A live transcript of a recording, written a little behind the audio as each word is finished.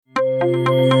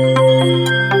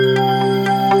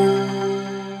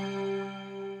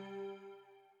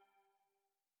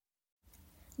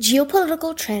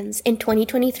Geopolitical Trends in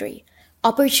 2023,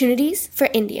 Opportunities for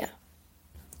India.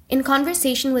 In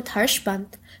conversation with Harsh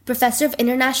Pant, Professor of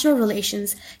International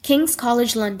Relations, King's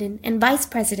College London, and Vice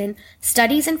President,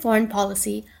 Studies and Foreign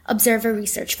Policy, Observer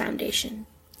Research Foundation.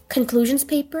 Conclusions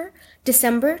paper,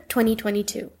 December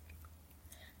 2022.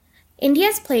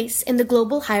 India's place in the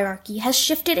global hierarchy has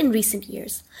shifted in recent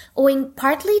years, owing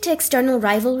partly to external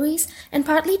rivalries and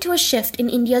partly to a shift in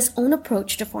India's own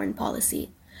approach to foreign policy.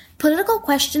 Political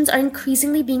questions are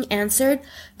increasingly being answered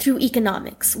through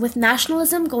economics, with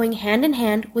nationalism going hand in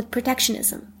hand with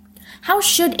protectionism. How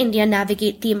should India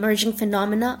navigate the emerging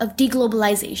phenomena of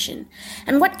deglobalization,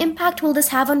 and what impact will this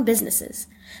have on businesses?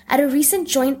 At a recent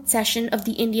joint session of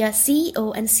the India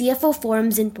CEO and CFO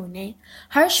forums in Pune,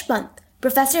 Harsh Pant,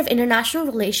 Professor of International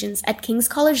Relations at King's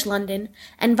College London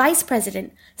and Vice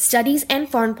President, Studies and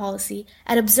Foreign Policy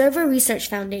at Observer Research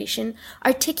Foundation,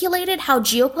 articulated how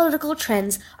geopolitical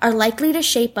trends are likely to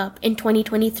shape up in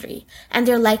 2023 and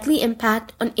their likely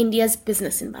impact on India's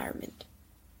business environment.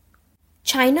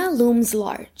 China looms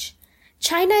large.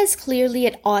 China is clearly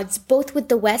at odds both with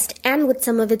the West and with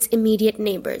some of its immediate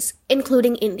neighbors,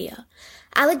 including India.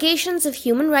 Allegations of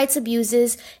human rights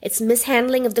abuses, its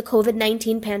mishandling of the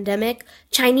COVID-19 pandemic,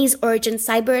 Chinese origin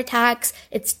cyber attacks,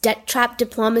 its debt trap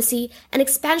diplomacy, and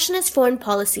expansionist foreign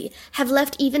policy have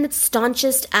left even its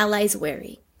staunchest allies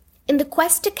wary. In the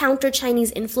quest to counter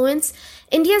Chinese influence,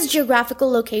 India's geographical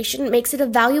location makes it a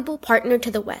valuable partner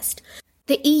to the West.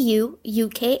 The EU,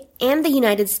 UK, and the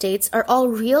United States are all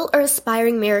real or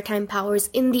aspiring maritime powers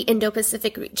in the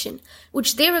Indo-Pacific region,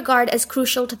 which they regard as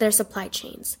crucial to their supply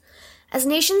chains. As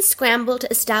nations scramble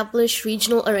to establish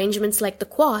regional arrangements like the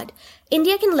Quad,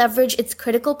 India can leverage its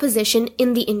critical position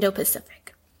in the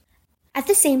Indo-Pacific. At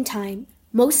the same time,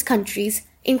 most countries,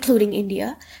 including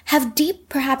India, have deep,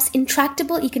 perhaps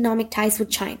intractable economic ties with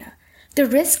China. The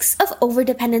risks of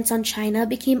overdependence on China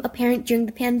became apparent during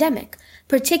the pandemic,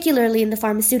 particularly in the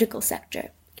pharmaceutical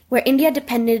sector, where India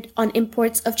depended on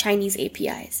imports of Chinese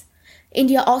APIs.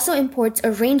 India also imports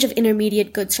a range of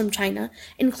intermediate goods from China,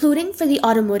 including for the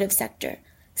automotive sector.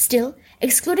 Still,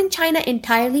 excluding China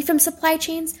entirely from supply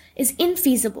chains is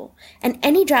infeasible, and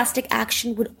any drastic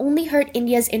action would only hurt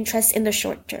India's interests in the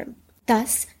short term.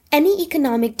 Thus, any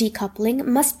economic decoupling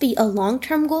must be a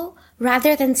long-term goal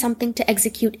rather than something to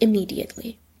execute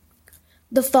immediately.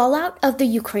 The fallout of the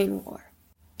Ukraine war.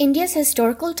 India's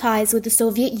historical ties with the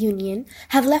Soviet Union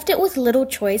have left it with little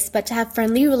choice but to have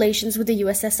friendly relations with the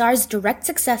USSR's direct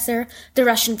successor, the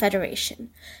Russian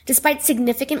Federation. Despite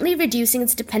significantly reducing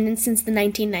its dependence since the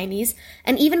 1990s,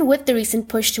 and even with the recent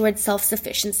push towards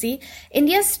self-sufficiency,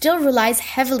 India still relies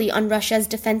heavily on Russia's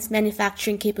defense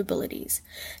manufacturing capabilities.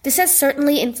 This has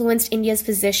certainly influenced India's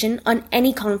position on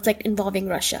any conflict involving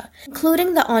Russia,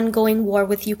 including the ongoing war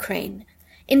with Ukraine.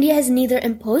 India has neither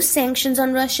imposed sanctions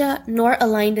on Russia nor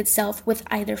aligned itself with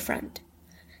either front.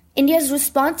 India's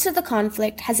response to the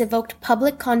conflict has evoked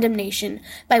public condemnation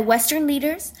by Western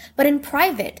leaders, but in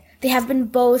private, they have been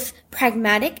both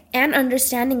pragmatic and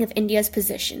understanding of India's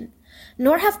position.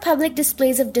 Nor have public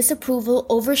displays of disapproval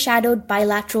overshadowed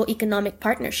bilateral economic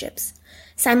partnerships.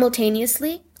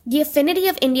 Simultaneously, the affinity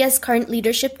of India's current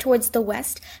leadership towards the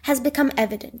West has become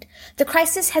evident. The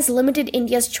crisis has limited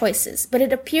India's choices, but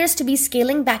it appears to be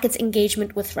scaling back its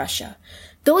engagement with Russia.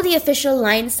 Though the official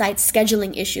line cites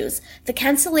scheduling issues, the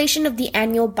cancellation of the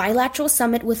annual bilateral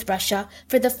summit with Russia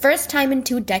for the first time in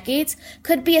 2 decades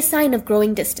could be a sign of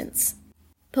growing distance.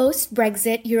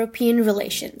 Post-Brexit European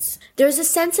relations. There is a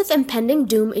sense of impending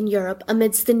doom in Europe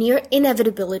amidst the near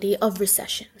inevitability of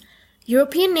recession.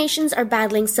 European nations are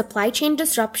battling supply chain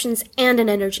disruptions and an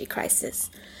energy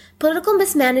crisis. Political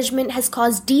mismanagement has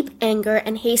caused deep anger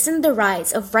and hastened the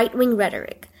rise of right-wing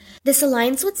rhetoric. This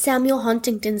aligns with Samuel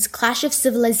Huntington's Clash of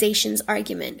Civilizations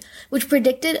argument, which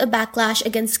predicted a backlash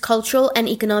against cultural and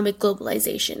economic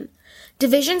globalization.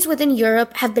 Divisions within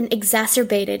Europe have been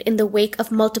exacerbated in the wake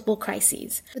of multiple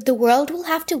crises, but the world will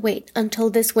have to wait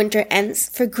until this winter ends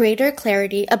for greater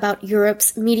clarity about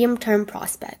Europe's medium-term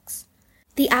prospects.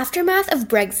 The aftermath of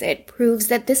Brexit proves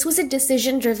that this was a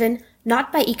decision driven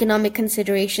not by economic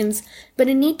considerations, but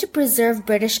a need to preserve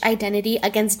British identity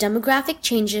against demographic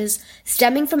changes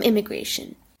stemming from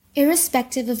immigration.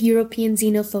 Irrespective of European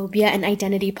xenophobia and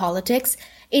identity politics,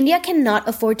 India cannot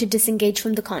afford to disengage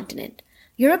from the continent.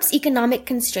 Europe's economic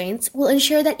constraints will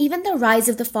ensure that even the rise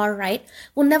of the far right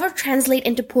will never translate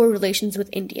into poor relations with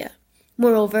India.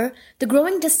 Moreover, the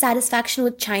growing dissatisfaction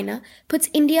with China puts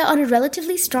India on a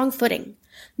relatively strong footing.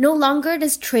 No longer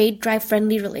does trade drive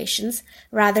friendly relations.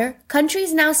 Rather,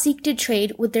 countries now seek to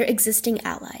trade with their existing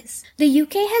allies. The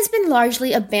UK has been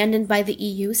largely abandoned by the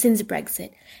EU since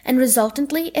Brexit, and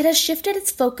resultantly, it has shifted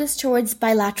its focus towards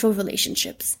bilateral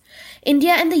relationships.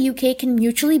 India and the UK can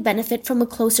mutually benefit from a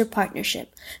closer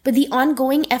partnership, but the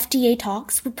ongoing FTA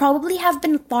talks would probably have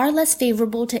been far less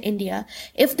favorable to India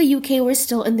if the UK were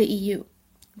still in the EU.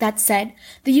 That said,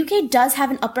 the UK does have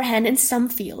an upper hand in some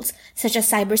fields, such as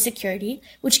cybersecurity,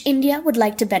 which India would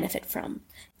like to benefit from.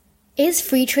 Is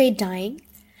free trade dying?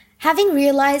 Having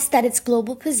realized that its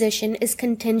global position is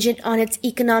contingent on its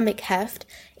economic heft,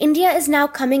 India is now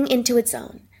coming into its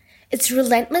own. Its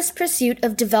relentless pursuit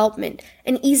of development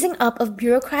and easing up of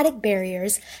bureaucratic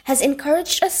barriers has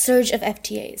encouraged a surge of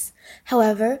FTAs.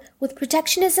 However, with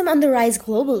protectionism on the rise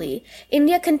globally,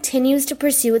 India continues to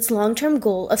pursue its long-term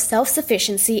goal of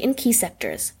self-sufficiency in key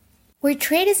sectors. Where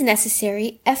trade is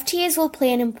necessary, FTAs will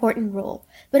play an important role,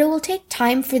 but it will take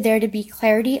time for there to be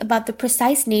clarity about the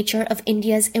precise nature of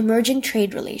India's emerging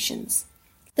trade relations.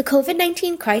 The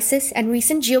COVID-19 crisis and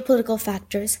recent geopolitical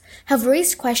factors have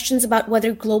raised questions about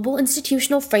whether global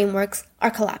institutional frameworks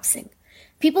are collapsing.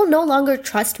 People no longer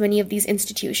trust many of these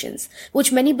institutions,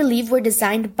 which many believe were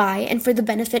designed by and for the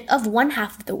benefit of one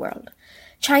half of the world.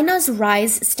 China's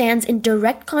rise stands in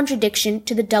direct contradiction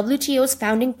to the WTO's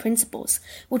founding principles,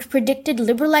 which predicted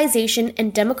liberalization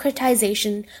and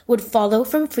democratization would follow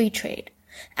from free trade.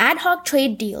 Ad hoc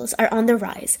trade deals are on the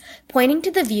rise, pointing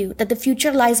to the view that the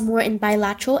future lies more in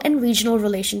bilateral and regional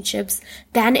relationships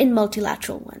than in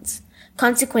multilateral ones.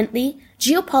 Consequently,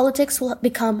 geopolitics will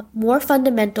become more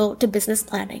fundamental to business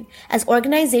planning as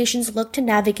organizations look to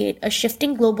navigate a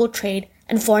shifting global trade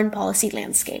and foreign policy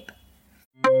landscape.